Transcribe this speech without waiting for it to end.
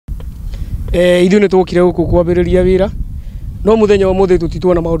Ithuĩ nĩ twokire gũkũ kwambĩrĩria wĩra no mũthenya ũmũthĩ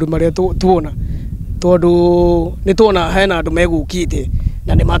tũtituona maũndũ marĩa tuona tondũ nĩ tuona hena andũ megũkĩte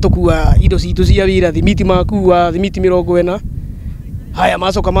na nĩ matũkua indo citũ cia wĩra thimiti makua thimiti 40 haya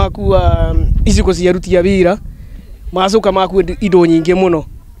macoka makua iciko cia aruti a wĩra macoka makua indo nyingĩ mũno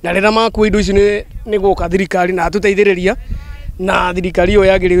na rĩrĩa makua indo icio nĩ gũka thirikari na tũteithĩrĩria na thirikari ĩyo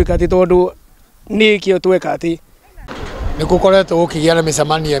yagĩrĩire atĩ tondũ nĩ kĩo tweka atĩ nĩ gũkoretwo gũkĩgĩa na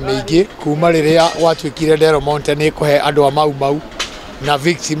mĩcemanio mĩingĩ kuma rĩrĩa gwatuĩkire Delmonte nĩ kũhe andũ a mau na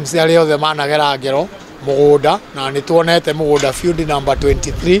victims arĩa othe managera ngero mũgũnda na nĩ tuonete mũgũnda field number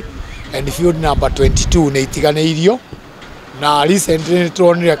 23 and field number 22 nĩ itiganĩirio na recently nĩ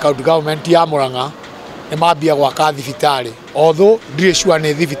tuonire county government ya Murang'A nĩ mambia gwaka thibitarĩ although ndirĩ sure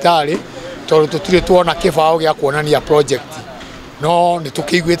nĩ thibitarĩ tondũ tũtirĩ tuona kĩbaũ gĩa kuonania project no nĩ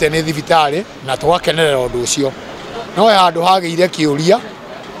tũkĩiguĩte nĩ thibitarĩ na tũgakenerera ũndũ ũcio no handũ hagĩire kĩũria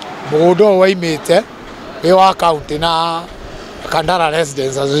mũgũnda ũyũ waimĩte wĩ wa county na Kandara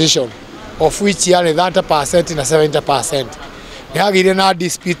Residents Association of which yarĩ 30% na 70% nĩ hagĩire na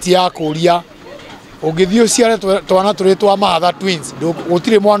dispute ya kũria ũngĩthiĩ ũciare twana tũrĩ twa mahatha twins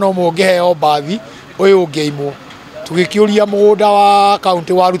gũtirĩ mwana ũmwe ũngĩheo bathi ũyũ ũngĩimwo tũgĩkĩũria mũgũnda wa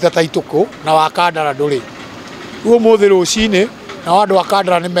county waruta taitũkũ na wa Kandara ndũrĩ rĩu ũmũthĩ rũcinĩ na andũ a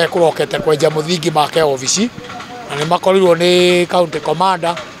Kandara nĩ mekũrokete kwenja mũthingi make obici na nĩ makorirwo nĩ county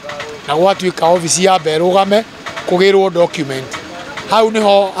commander na gwatuĩka obici ya berũgame kũgĩrwo document hau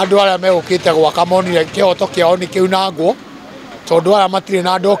nĩho andũ arĩa megũkĩte gwaka monire kĩhoto kĩao nĩ kĩunangwo tondũ arĩa matirĩ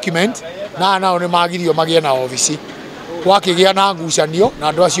na document na nao nĩ magirio magĩe na obici gwakĩgĩa na ngucanio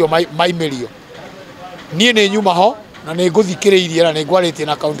na andũ acio maimĩrio niĩ nĩ nyuma ho na nĩ ngũthikĩrĩirie na nĩ ngwarĩtie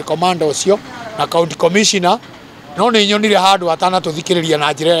na county commander ũcio na county commissioner no nĩ nyonire handũ atanatũthikĩrĩria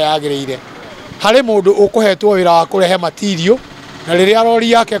na njĩra ĩrĩa yagĩrĩire harĩ mũndũ ũkũhetwo wĩra wa kũrehe material na rĩrĩa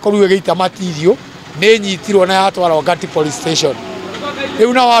rori yake ĩkorwo ĩgĩita material nĩ nyitirwo na yatwarwo Gati police station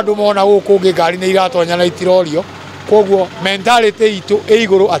rĩu na andũ mona gũkũ ũngĩ ngari nĩ iratonya na itirorio koguo mentality itũ ĩ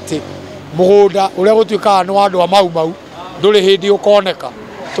igũrũ atĩ mũgũnda ũrĩa gũtuĩkaga nĩ wa andũ a mau ndũrĩ hĩndĩ ũkoneka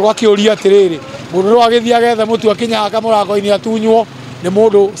tũgakĩũria atĩrĩrĩ mũndũ no agĩthiĩ agethe mũtu akinyaga mũrango-inĩ atunywo nĩ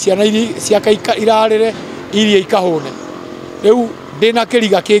mũndũ ciana ciake irarĩre iria ikahũne rĩu ndĩna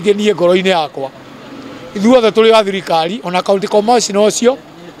kĩriga kĩngĩ niĩ ngoro-inĩ yakwa ithuothe tũrĩ a thirikari ona county commissioner ũcio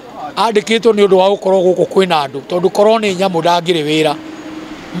andĩkĩtwo nĩ ũndũ wa gũkorwo gũkũ kwĩna andũ tondũ korwo nĩ nyamũ ndangĩrĩ wĩra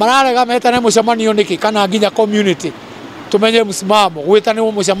mararega metane mũcemanio nĩkĩ kana nginya community tumenye msimamo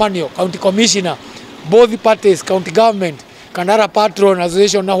gwĩtanĩrwo mũcemanio county commissioner both parties county government Kandara patron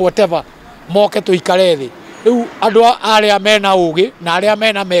association na whatever moke tũikare thĩ rĩu andũ arĩa mena ũgĩ na arĩa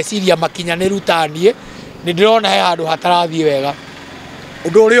mena meciria makinyanĩru ta niĩ nĩ ndĩrona he handũ hatarathiĩ wega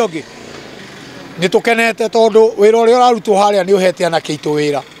ũndũ ũrĩa ũngĩ nĩ tũkenete tondũ wĩra ũrĩa ũrarutwo harĩa nĩ ũhete anake aitũ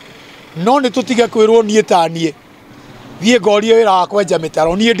wĩra no nĩ tũtige kwĩrwo niĩ ta niĩ thiĩ ngorie wĩra wa kwenja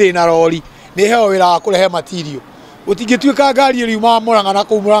mĩtaro niĩ ndĩ na rori nĩ heo wĩra wa kũrehe material gũtingĩtuĩka ngari ĩriuma Murang'A na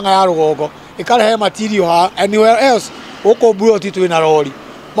kũu Murang'A ya rũgongo ĩkarehe material anywhere else gũkũ Buroti twĩna rori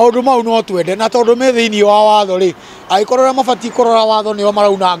maũndũ mau no twende na tondũ me thĩinĩ wa watho rĩ angĩkorwo arĩa mabatiĩ kũrora watho nĩo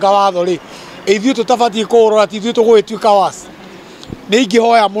maraunanga watho rĩ ithuĩ tũtabatiĩ kũũrora ti ithuĩ tũgũgĩtuĩka wasi nĩ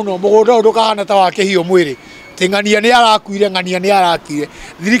ingĩhoya mũno mũgũnda ũyũ ndũkahana ta wa kĩhiũ mwĩrĩ tĩ ng'ania nĩ arakuire ng'ania nĩ arakire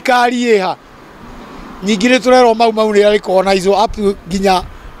thirikari ĩha nyingĩ nĩ tũrerwo mau nĩ recognized up to nginya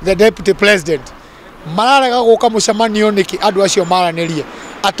the deputy president mararega gũka mũcemanio nĩkĩ andũ acio maranĩrie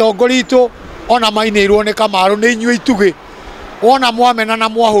atongoria itũ ona mainĩirwo nĩ Kamarũ nĩ inyuĩ itugĩ wona mwamena na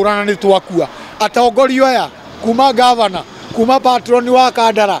mwahũrana nĩ twakua atongoria aya kuma governor kuma patron wa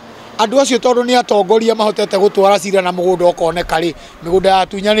Kandara andũ acio tondũ nĩ atongoria mahotete gũtwara cira na mũgũnda ũkoneka rĩ mĩgũnda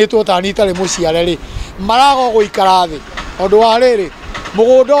yatunyanĩtwo ta nĩtarĩ mũciare rĩ marago gũikara thĩ ũndũ wa rĩrĩ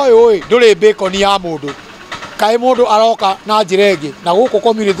mũgũnda ũyũ ndũrĩ bacon ya mũndũ kaĩ mũndũ aroka na njĩra ĩngĩ na gũkũ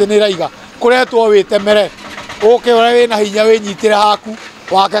community nĩ raiga kũretwo wĩtemere ũke ũrĩa wĩna hinya wĩnyitĩre haku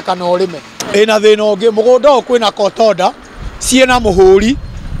wake kana ũrĩme ĩna thĩna ũngĩ mũgũnda ũyũ kwĩna kotonda ciĩna mũhũri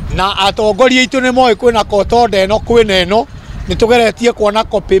na atongoria itũ nĩ moĩ kwĩna kotonda ĩno kwĩna ĩno nĩ tũgeretie kuona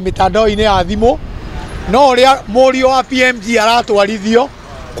copy mitandao-inĩ ya thimũ no ũrĩa mũriũ wa PMG aratwarithio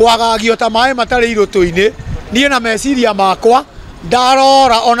kwagagio ta maĩ matarĩ irũtũ-inĩ niĩ na meciria makwa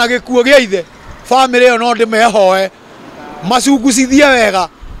ndarora ona gĩkuũ gĩa ithe family ĩyo no ndĩmehoe macungucithie wega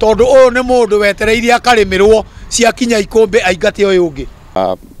tondũ ũyũ nĩ mũndũ wetereirie akarĩmĩrwo ciakinya ikũmbĩ aingate ũyũ ũngĩ.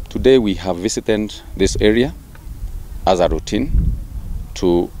 Today we have visited this area as a routine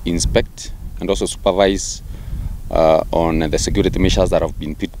to inspect and also supervise on the security measures that have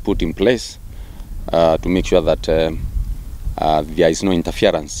been put in place to make sure that there is no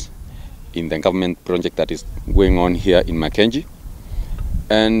interference in the government project that is going on here in MAKENJI.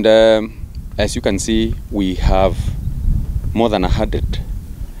 And As you can see, we have more than 100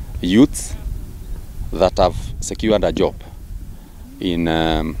 youths that have secured a job in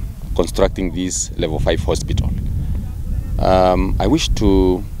constructing this level 5 hospital. I wish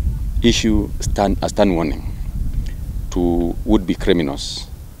to issue a stern warning to would-be criminals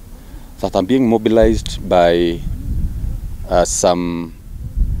that are being mobilized by some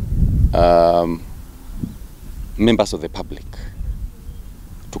members of the public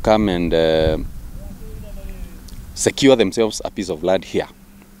to come and secure themselves a piece of land here.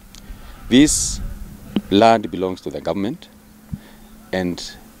 This land belongs to the government, and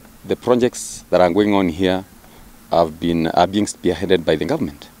the projects that are going on here are being spearheaded by the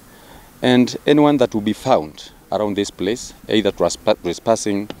government. And anyone that will be found around this place, either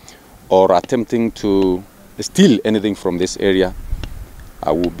trespassing or attempting to steal anything from this area,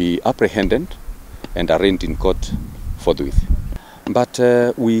 will be apprehended and arraigned in court forthwith. But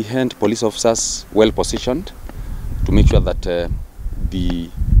we had police officers well positioned to make sure that the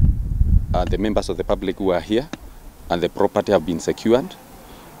members of the public who are here and the property have been secured.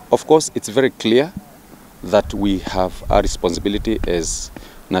 Of course, it's very clear that we have a responsibility as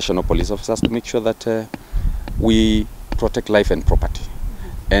national police officers to make sure that we protect life and property.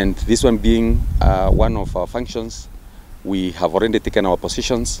 And this one being one of our functions, we have already taken our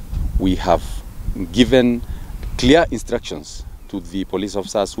positions. We have given clear instructions to the police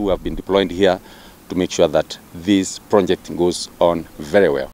officers who have been deployed here to make sure that this project goes on very well.